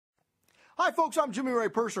Hi folks, I'm Jimmy Ray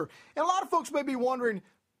Purser, and a lot of folks may be wondering,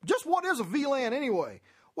 just what is a VLAN anyway?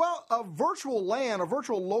 Well, a virtual LAN, a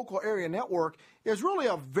virtual local area network, is really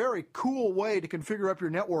a very cool way to configure up your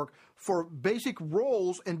network for basic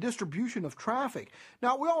roles and distribution of traffic.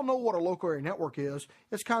 Now, we all know what a local area network is.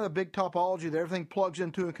 It's kind of a big topology that everything plugs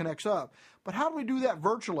into and connects up. But how do we do that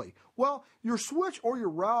virtually? Well, your switch or your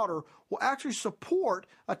router will actually support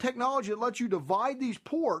a technology that lets you divide these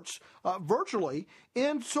ports virtually,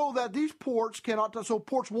 and so that these ports cannot, so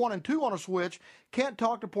ports 1 and 2 on a switch can't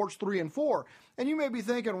talk to ports 3 and 4. And you may be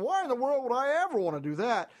thinking, why in the world would I ever want to do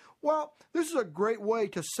that? Well, this is a great way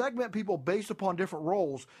to segment people based upon different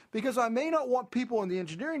roles, because I may not want people in the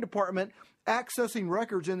engineering department accessing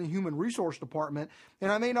records in the human resource department,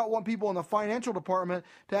 and I may not want people in the financial department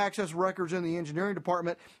to access records in the engineering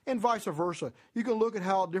department, and vice versa. You can look at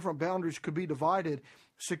how different boundaries could be divided,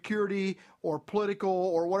 security or political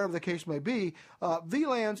or whatever the case may be.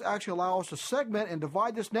 VLANs actually allow us to segment and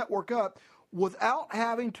divide this network up without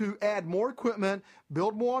having to add more equipment,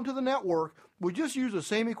 build more onto the network. We just use the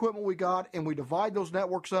same equipment we got and we divide those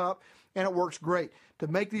networks up, and it works great. To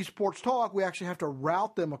make these ports talk, we actually have to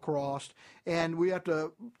route them across, and we have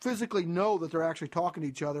to physically know that they're actually talking to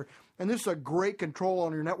each other. And this is a great control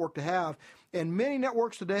on your network to have. And many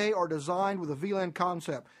networks today are designed with a VLAN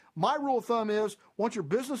concept. My rule of thumb is, once your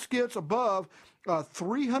business gets above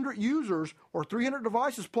 300 users or 300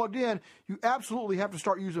 devices plugged in, you absolutely have to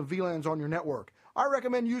start using VLANs on your network. I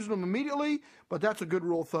recommend using them immediately, but that's a good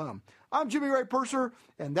rule of thumb. I'm Jimmy Ray Purser,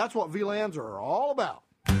 and that's what VLANs are all about.